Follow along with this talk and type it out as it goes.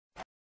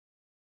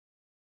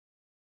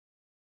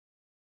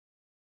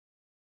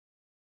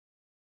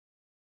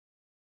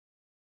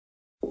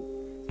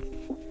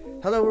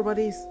Hello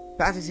everybody,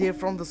 Pat is here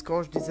from the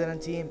Scorch design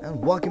team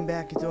and welcome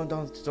back to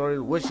another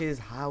tutorial, which is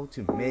how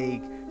to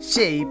make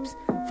shapes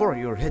for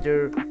your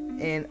header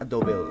in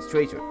Adobe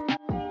Illustrator.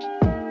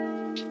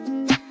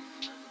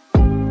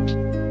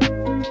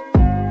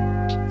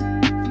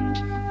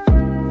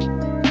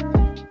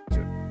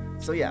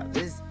 So yeah,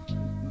 this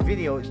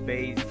video is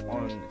based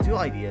on two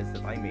ideas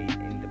that I made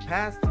in the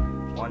past.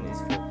 One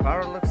is for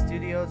Parallax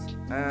Studios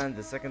and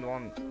the second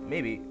one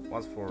maybe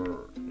was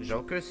for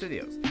Joker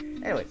Studios.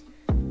 Anyways,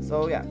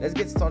 so yeah, let's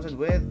get started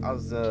with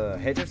as a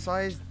header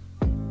size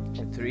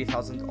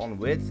 3000 on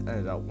width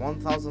and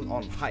 1000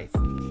 on height.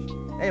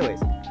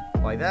 Anyways,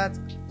 like that,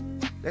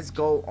 let's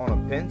go on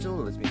a pen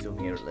tool. Let me zoom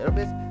here a little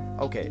bit.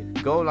 Okay,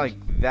 go like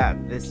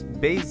that. This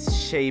base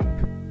shaped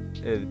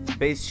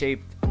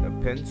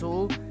pen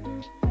tool,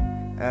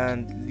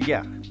 and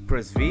yeah,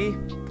 press V.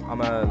 I'm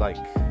gonna like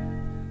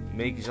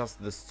make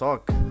just the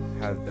stock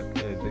has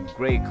the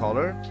gray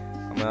color.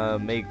 I'm gonna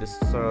make the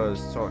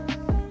stock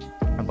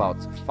about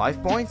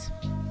 5 points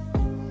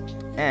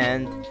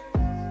and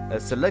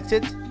select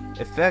it,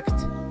 effect,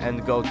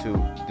 and go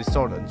to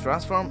distort and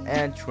transform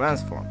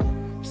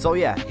So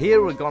yeah,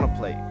 here we're gonna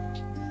play.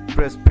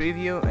 Press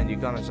preview and you're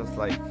gonna just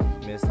like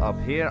mess up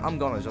here. I'm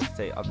gonna just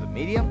stay at the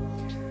medium.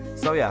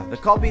 So yeah, the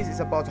copies is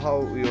about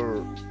how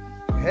your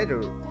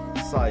header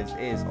size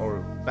is or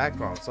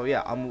background. So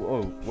yeah, I'm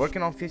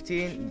working on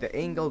 15. The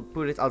angle,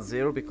 put it at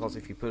 0 because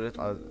if you put it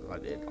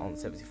on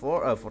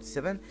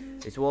 47,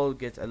 it will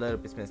get a little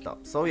bit messed up.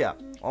 So yeah,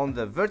 on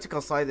the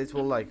vertical side it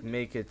will like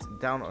make it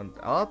down and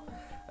up.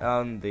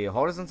 On the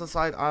horizontal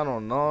side, I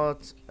don't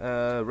not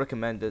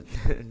recommend it.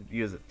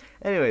 Use it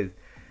anyways.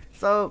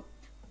 So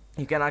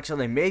you can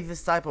actually make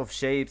this type of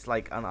shapes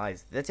like an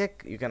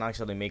aesthetic. You can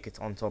actually make it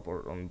on top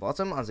or on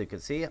bottom, as you can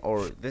see,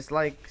 or this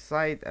like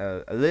side,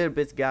 a little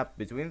bit gap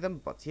between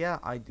them. But yeah,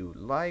 I do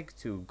like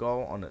to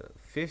go on a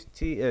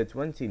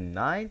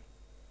 29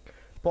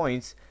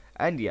 points,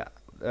 and yeah,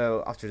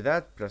 after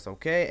that press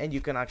OK, and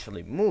you can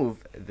actually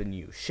move the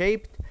new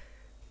shape.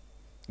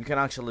 You can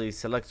actually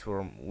select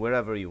from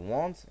wherever you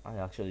want. I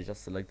actually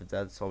just selected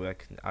that so it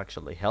can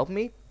actually help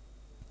me.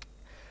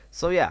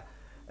 So yeah,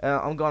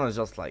 I'm gonna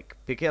just like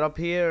pick it up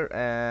here,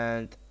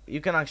 and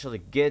you can actually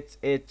get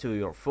it to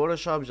your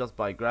Photoshop just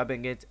by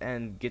grabbing it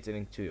and getting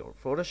into your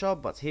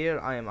Photoshop. But here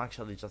I am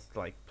actually just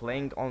like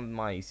playing on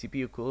my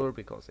CPU cooler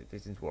because it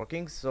isn't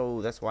working,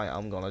 so that's why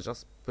I'm gonna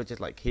just put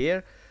it like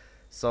here.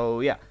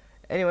 So yeah,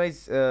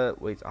 anyways,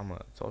 wait, I'm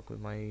gonna talk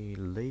with my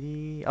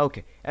lady.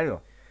 Okay,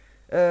 anyway,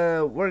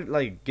 we're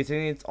like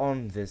getting it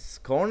on this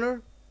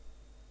corner.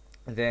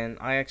 Then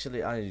I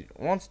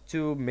want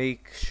to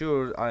make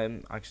sure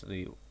I'm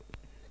actually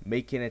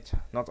making it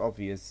not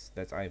obvious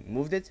that I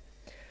moved it.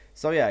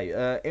 So yeah,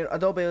 in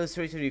Adobe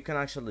Illustrator you can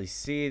actually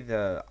see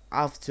the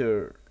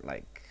after I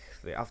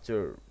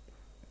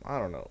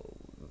don't know,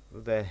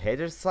 the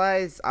header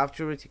size.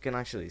 After it you can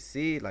actually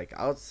see like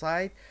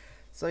outside.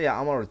 So yeah,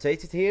 I'm gonna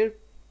rotate it here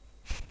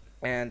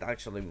and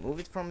actually move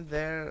it from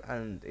there,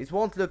 and it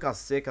won't look as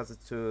sick as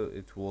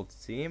it would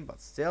seem, but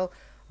still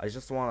I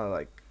just wanna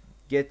like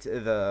get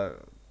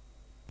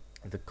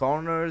the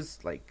corners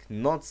like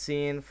not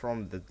seen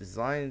from the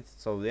design.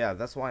 So yeah,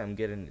 that's why I'm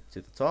getting it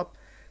to the top.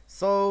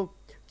 So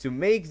to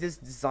make this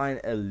design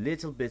a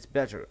little bit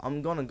better,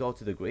 I'm gonna go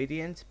to the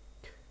gradient.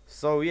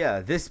 So yeah,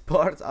 this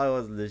part I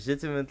was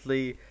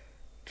legitimately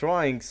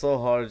trying so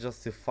hard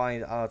just to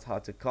find out how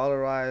to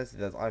colorize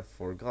that I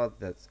forgot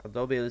that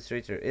Adobe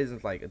Illustrator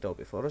isn't like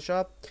Adobe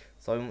Photoshop.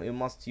 So you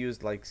must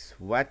use like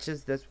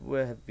swatches that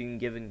have been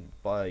given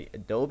by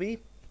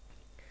Adobe.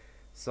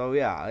 So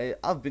yeah,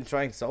 I've been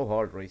trying so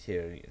hard right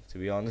here, to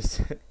be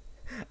honest.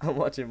 I'm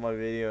watching my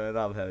video and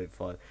I'm having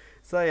fun.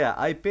 So yeah,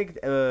 I picked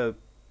a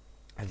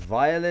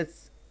violet,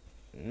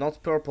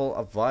 not purple,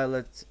 a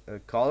violet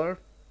color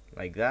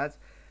like that.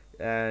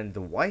 And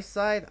the white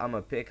side, I'm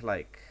gonna pick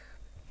like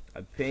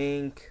a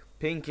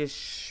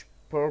pinkish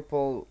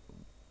purple,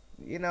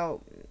 you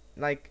know,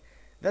 like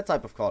that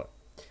type of color.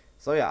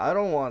 So yeah, I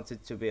don't want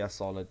it to be a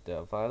solid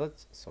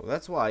violet, so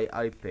that's why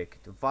I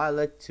picked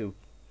violet to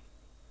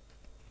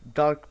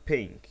dark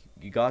pink.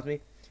 You got me?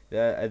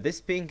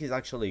 This pink is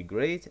actually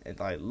great, and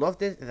I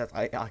loved it that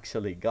I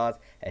actually got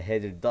a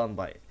header done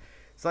by it.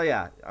 So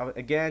yeah,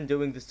 again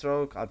doing the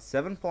stroke at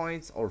 7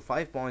 points or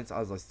 5 points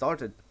as I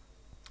started,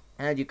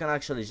 and you can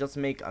actually just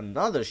make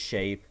another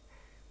shape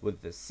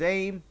with the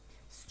same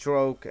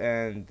stroke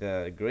and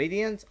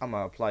gradient. I'm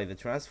gonna apply the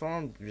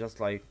transform, just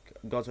like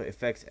go to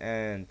effects,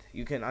 and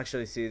you can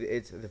actually see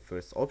it's the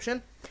first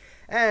option.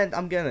 And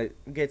I'm gonna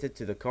get it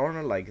to the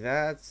corner like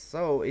that,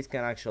 so it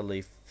can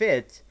actually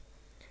fit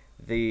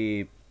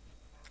the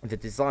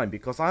design,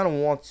 because I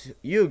don't want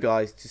you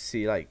guys to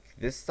see like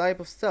this type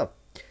of stuff,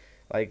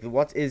 like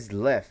what is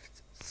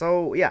left.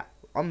 So yeah,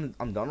 I'm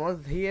done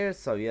with here.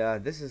 So yeah,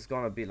 this is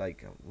gonna be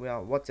like,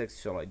 well, what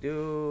text shall I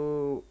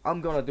do?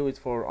 I'm gonna do it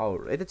for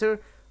our editor,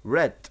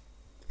 Red.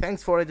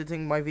 Thanks for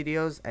editing my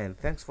videos, and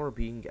thanks for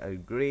being a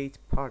great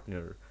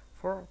partner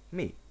for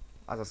me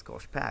as a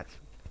Scorch Pat.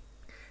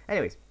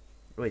 Anyways,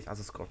 wait, as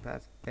a score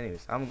pad.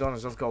 Anyways, I'm gonna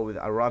just go with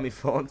Arami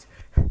font.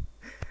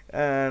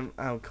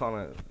 I'm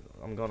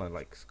gonna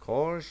like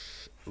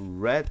Scorch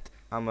red.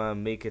 I'm gonna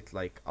make it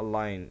like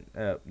align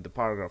the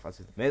paragraph as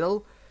the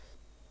middle.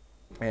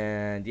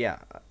 And yeah,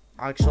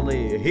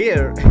 actually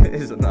here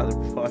is another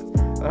part.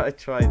 I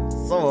tried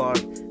so hard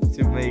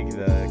to make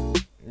the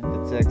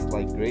text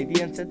like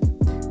gradiented,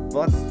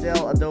 but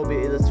still Adobe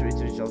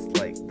Illustrator just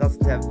like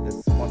doesn't have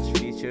this much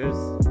features,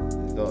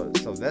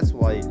 so that's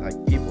why like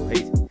people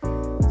hate it.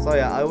 So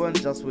yeah, I went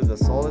just with a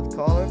solid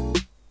color,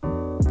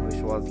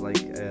 which was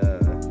like a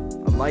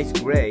light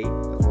gray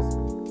that was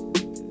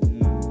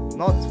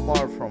not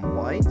far from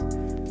white.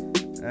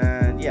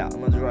 And yeah,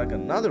 I'm gonna drag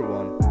another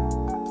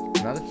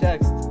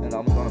text, and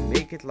I'm gonna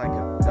make it like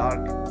a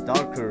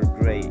darker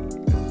gray,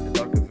 a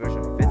darker version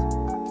of it.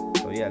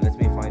 So yeah, let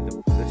me find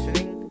the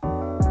positioning,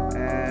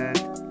 and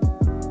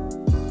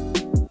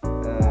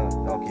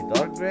okay,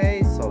 dark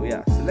gray. So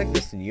yeah, select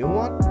this new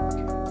one.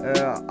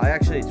 I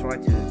actually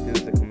tried to do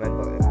the command,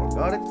 but I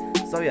forgot it.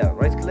 So yeah,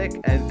 right click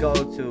and go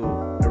to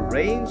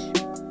arrange,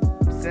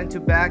 send to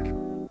back,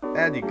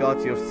 and you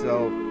got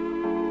yourself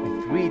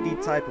a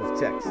 3D type of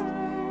text.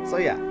 So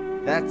yeah,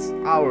 that's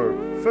our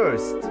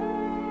first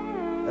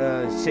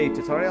shape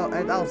tutorial,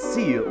 and I'll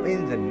see you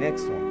in the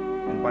next one.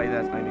 And by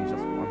that I mean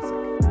just 1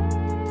 second.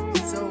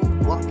 So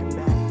welcome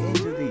back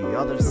into the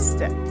other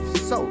step.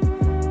 So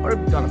we're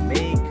gonna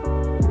make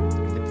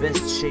the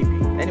best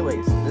shaping.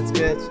 Anyways, let's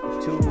get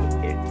to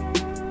it.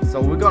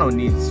 So we're gonna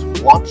need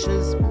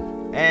swatches,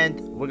 and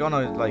we're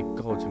gonna like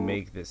go to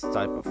make this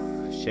type of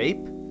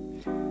shape.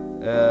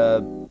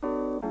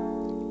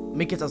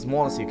 Make it as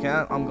small as you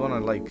can. I'm gonna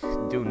like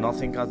do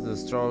nothing at the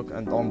stroke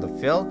and on the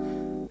fill.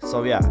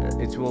 So yeah,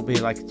 it will be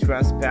like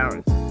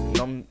transparent,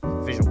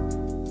 non-visual.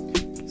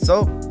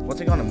 So what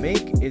we're gonna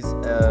make is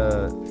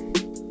an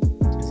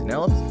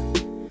ellipse,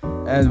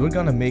 and we're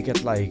gonna make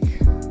it like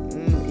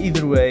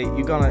either way.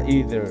 You're gonna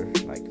either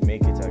like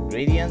make it a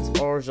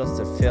gradient or just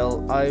a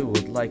fill. I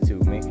would like to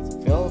make it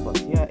a fill, but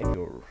yeah, if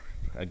you're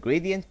a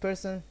gradient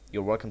person,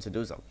 you're welcome to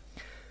do so.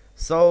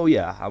 So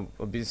yeah,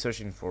 I've been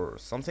searching for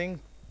something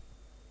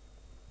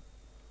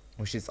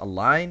which is a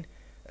line.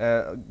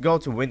 Go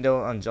to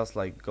window and just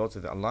like go to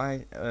the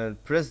align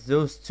and press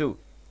those two,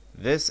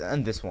 this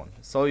and this one,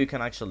 so you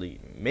can actually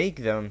make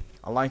them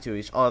align to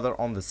each other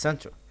on the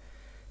center.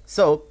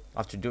 So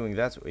after doing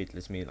that, wait,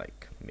 let me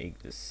like make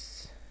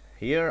this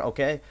here.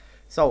 Okay,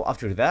 so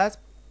after that,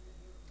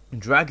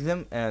 drag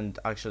them and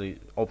actually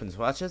open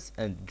swatches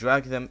and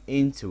drag them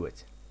into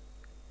it.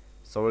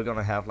 So we're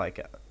gonna have like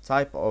a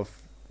type of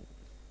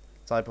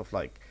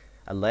like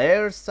a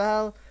layer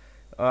style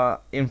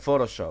in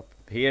Photoshop.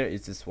 Here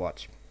is the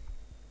swatch.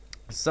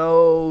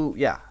 So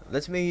yeah,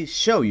 let me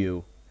show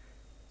you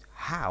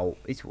how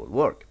it will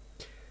work.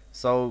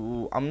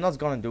 So I'm not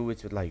gonna do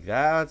it like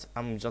that.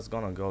 I'm just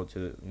gonna go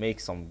to make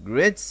some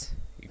grids.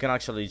 You can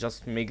actually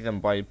just make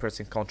them by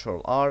pressing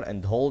Ctrl R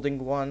and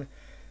holding one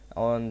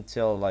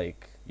until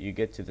like you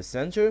get to the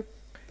center.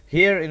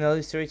 Here in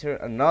Illustrator,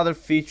 another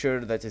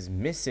feature that is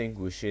missing,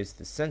 which is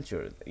the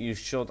center. You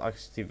should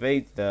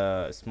activate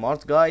the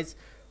smart guides.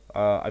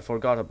 I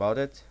forgot about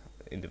it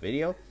in the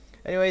video.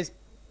 Anyways,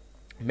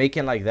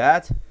 making like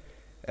that,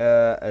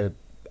 a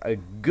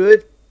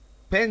good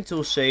pen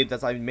tool shape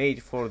that I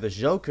made for the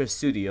Joker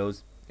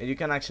Studios, and you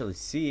can actually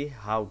see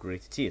how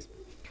great it is.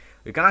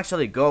 You can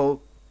actually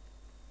go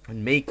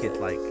and make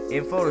it like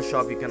in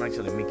Photoshop. You can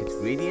actually make it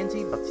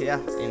gradienty, but yeah,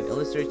 in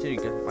Illustrator you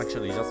can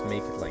actually just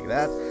make it like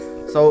that,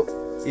 so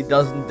it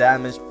doesn't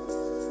damage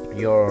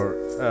your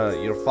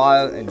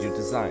file and your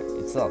design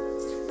itself.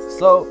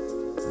 So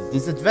the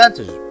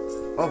disadvantage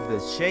of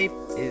this shape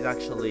is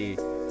actually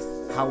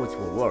how it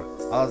will work.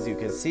 As you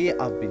can see,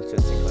 I've been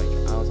testing like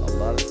out a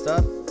lot of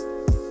stuff.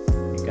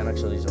 You can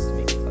actually just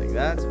make it like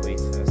that. Wait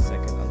a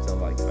second until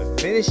like I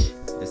finish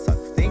this type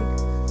of thing.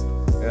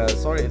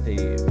 Sorry if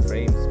the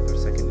frames per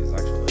second is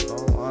actually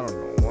low. I don't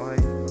know why.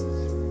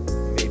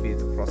 Maybe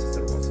the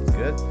processor wasn't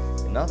good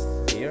enough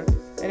here.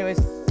 Anyways,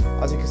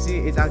 as you can see,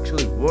 it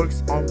actually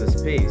works on the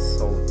space.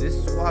 So this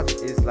swatch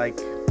is like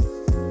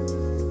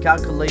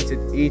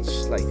calculated each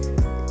like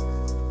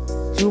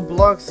 2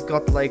 blocks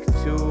got like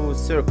 2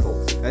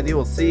 circles, and you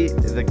will see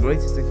the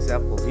greatest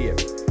example here.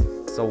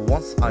 So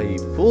once I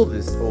pull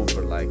this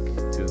over like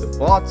to the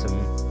bottom,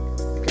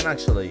 you can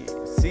actually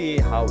see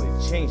how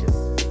it changes.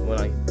 When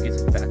I get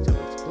it back to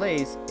its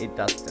place, it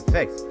does the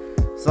effect.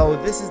 So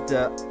this is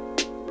the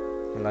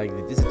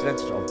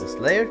disadvantage of this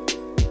layer.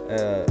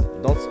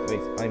 Don't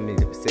wait, I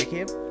made a mistake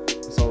here.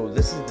 So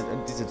this is the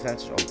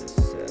disadvantage of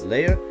this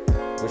layer,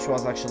 which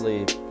was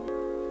actually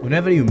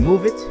whenever you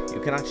move it,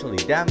 you can actually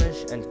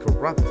damage and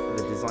corrupt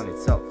the design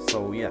itself.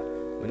 So yeah,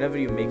 whenever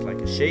you make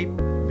like a shape,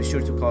 be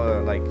sure to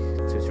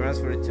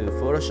transfer it to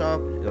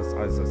Photoshop, just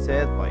as I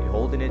said, by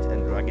holding it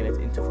and dragging it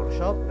into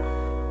Photoshop,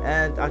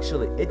 and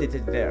actually edit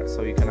it there.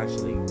 So you can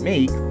actually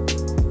make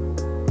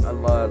a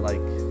lot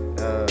like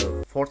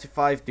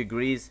 45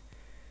 degrees.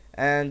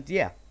 And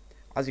yeah,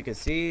 as you can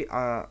see,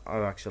 I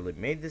actually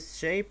made this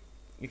shape.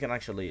 You can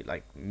actually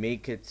like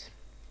make it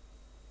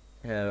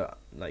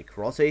like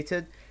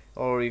rotated,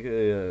 or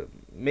you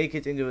make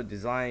it into a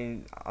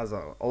design as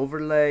an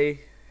overlay.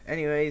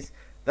 Anyways,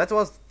 that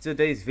was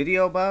today's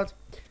video about.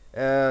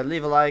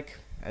 Leave a like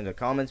and a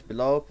comment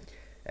below,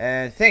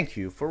 and thank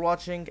you for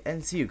watching,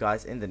 and see you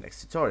guys in the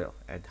next tutorial,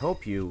 and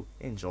hope you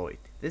enjoyed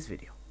this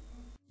video.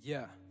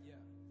 Yeah.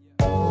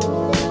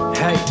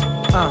 Hey,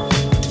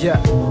 yeah.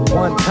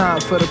 1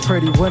 time for the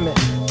pretty women,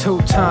 2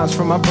 times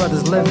for my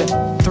brother's living,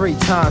 3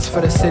 times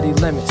for the city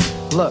limits.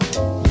 Look,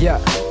 yeah,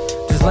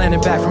 just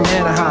landing back from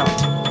Anaheim.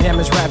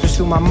 Damage rappers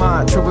through my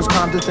mind, true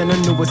calm within the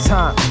newest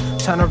time.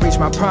 Trying to reach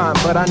my prime,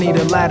 but I need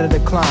a ladder to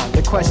climb.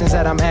 The questions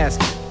that I'm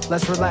asking,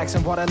 let's relax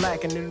and what I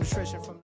lack in the nutrition from